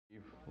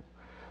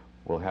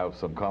We'll have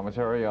some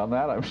commentary on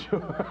that, I'm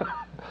sure.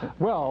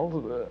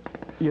 Well,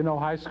 you know,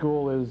 high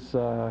school is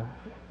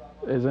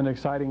an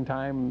exciting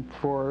time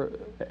for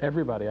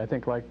everybody. I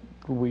think, like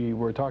we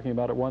were talking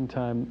about at one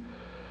time,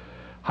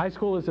 high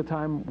school is a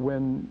time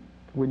when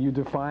you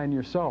define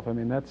yourself. I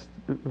mean, that's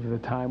the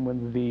time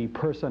when the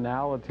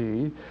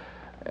personality,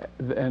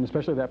 and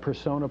especially that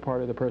persona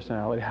part of the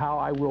personality, how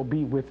I will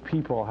be with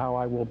people, how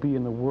I will be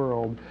in the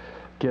world,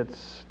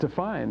 gets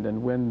defined.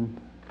 And when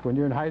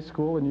you're in high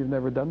school and you've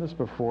never done this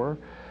before,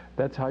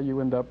 that's how you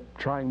end up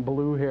trying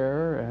blue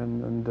hair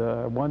and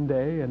one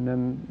day, and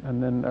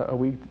then a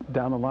week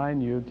down the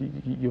line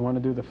you want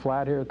to do the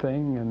flat hair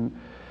thing, and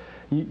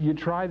you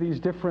try these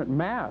different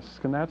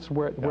masks, and that's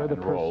where the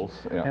roles,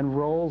 and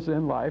roles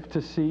in life,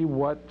 to see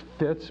what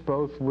fits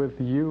both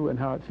with you and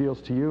how it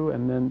feels to you,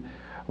 and then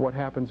what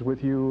happens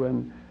with you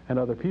and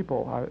other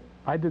people.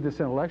 I did this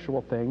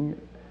intellectual thing.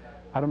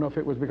 I don't know if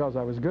it was because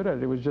I was good at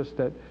it. It was just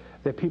that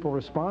people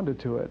responded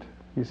to it.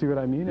 You see what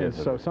I mean? Yes,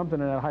 and so something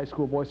in that high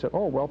school boy said,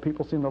 oh, well,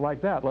 people seem to like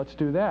that. Let's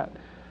do that.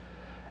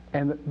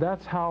 And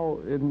that's how,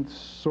 in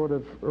sort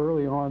of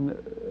early on,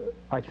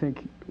 I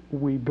think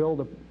we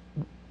build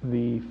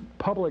the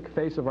public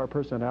face of our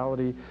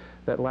personality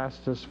that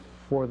lasts us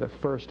for the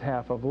first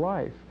half of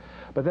life.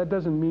 But that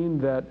doesn't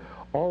mean that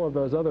all of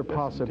those other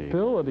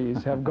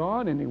possibilities have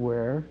gone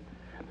anywhere.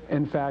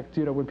 In fact,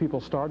 you know, when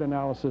people start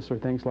analysis or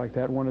things like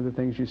that, one of the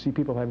things you see,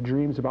 people have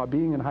dreams about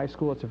being in high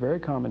school. It's a very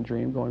common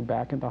dream, going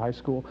back into high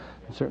school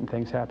and certain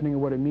things happening.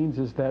 And what it means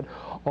is that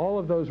all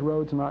of those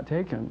roads not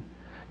taken.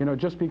 You know,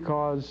 just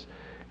because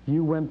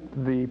you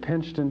went the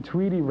pinched and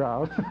Tweedy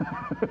route,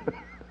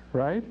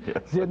 right?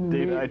 Yes,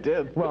 indeed I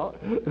did. Well,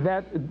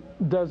 that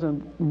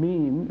doesn't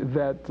mean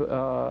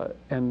that,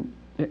 and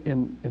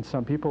in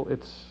some people,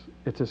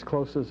 it's as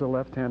close as the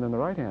left hand and the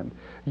right hand.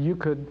 You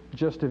could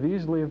just as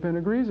easily have been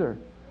a greaser.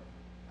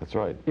 That's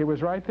right. It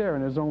was right there,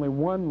 and there's only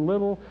one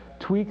little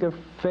tweak of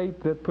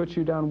fate that puts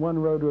you down one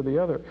road or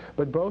the other.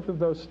 But both of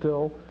those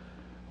still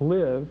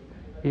live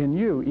in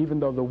you, even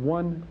though the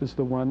one is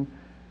the one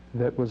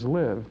that was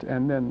lived.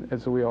 And then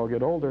as we all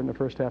get older, in the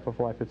first half of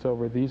life it's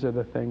over, these are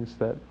the things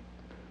that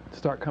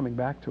start coming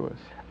back to us.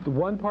 The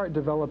one part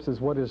develops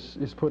as what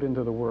is put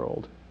into the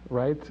world,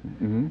 right?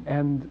 Mm-hmm.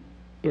 And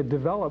it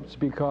develops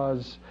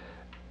because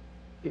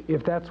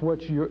if that's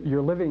what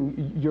you're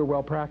living, you're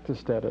well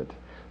practiced at it.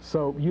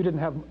 So you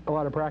didn't have a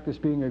lot of practice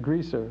being a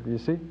greaser, you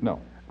see?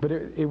 No. But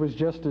it was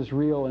just as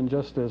real and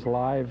just as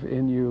live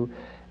in you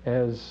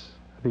as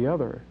the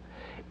other.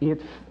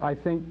 I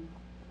think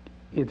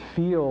it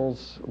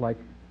feels like,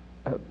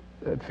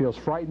 it feels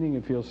frightening,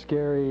 it feels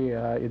scary,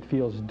 it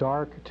feels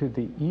dark to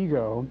the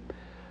ego,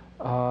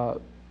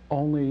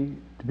 only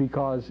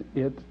because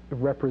it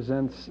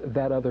represents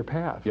that other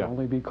path,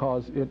 only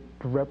because it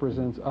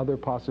represents other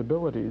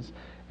possibilities.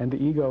 And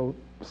the ego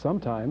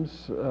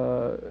sometimes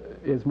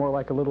is more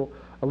like a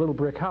little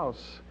brick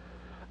house,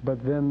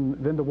 but then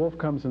the wolf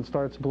comes and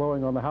starts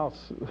blowing on the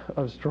house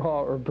of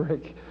straw or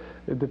brick.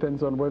 It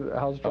depends on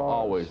how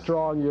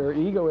strong your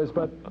ego is,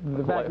 but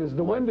the fact is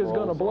the wind is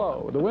going to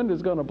blow. The wind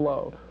is going to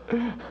blow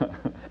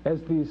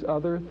as these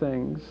other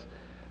things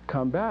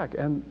come back,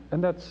 and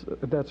that's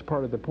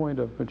part of the point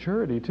of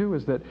maturity too,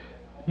 is that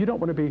you don't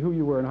want to be who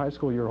you were in high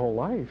school your whole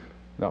life.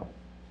 No.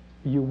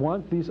 You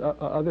want these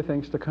other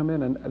things to come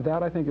in, and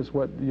that, I think, is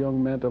what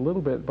Jung meant a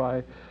little bit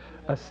by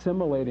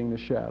assimilating the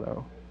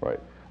shadow. Right.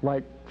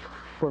 Like,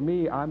 for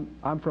me,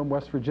 I'm from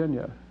West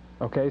Virginia,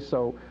 okay?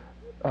 So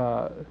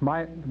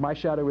my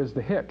shadow is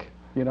the hick,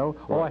 you know?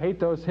 Right. Oh, I hate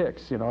those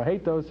hicks, you know? I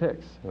hate those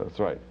hicks. That's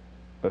right.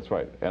 That's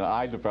right. And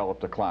I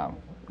developed a clown.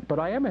 But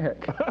I am a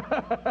hick.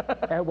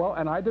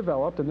 and I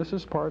developed, and this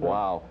is part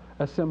of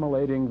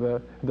assimilating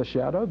the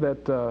shadow,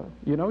 that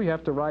you know, you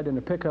have to ride in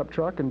a pickup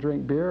truck and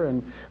drink beer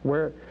and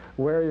wear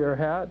your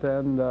hat,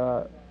 and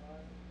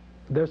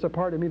there's a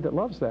part of me that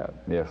loves that.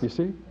 Yes. You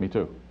see? Me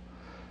too.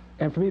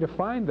 And for me to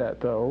find that,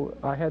 though,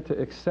 I had to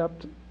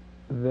accept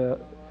the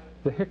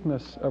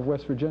hickness of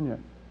West Virginia,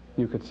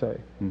 you could say,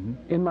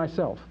 in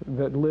myself,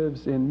 that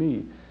lives in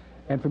me.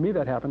 And for me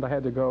that happened. I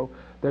had to go,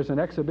 there's an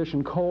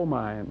exhibition coal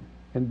mine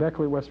in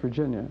Beckley, West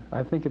Virginia.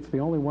 I think it's the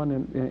only one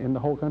in the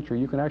whole country.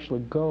 You can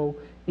actually go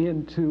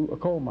into a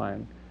coal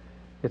mine.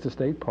 It's a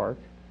state park,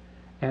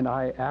 and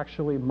I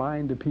actually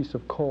mined a piece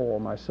of coal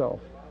myself.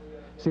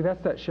 See,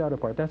 that's that shadow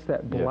part. That's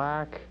that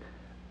black,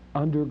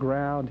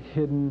 underground,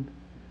 hidden,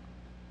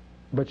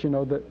 but you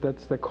know,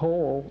 that's the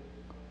coal.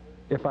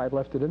 If I'd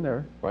left it in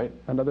there, right,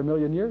 another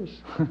 1,000,000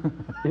 years,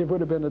 it would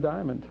have been a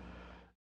diamond.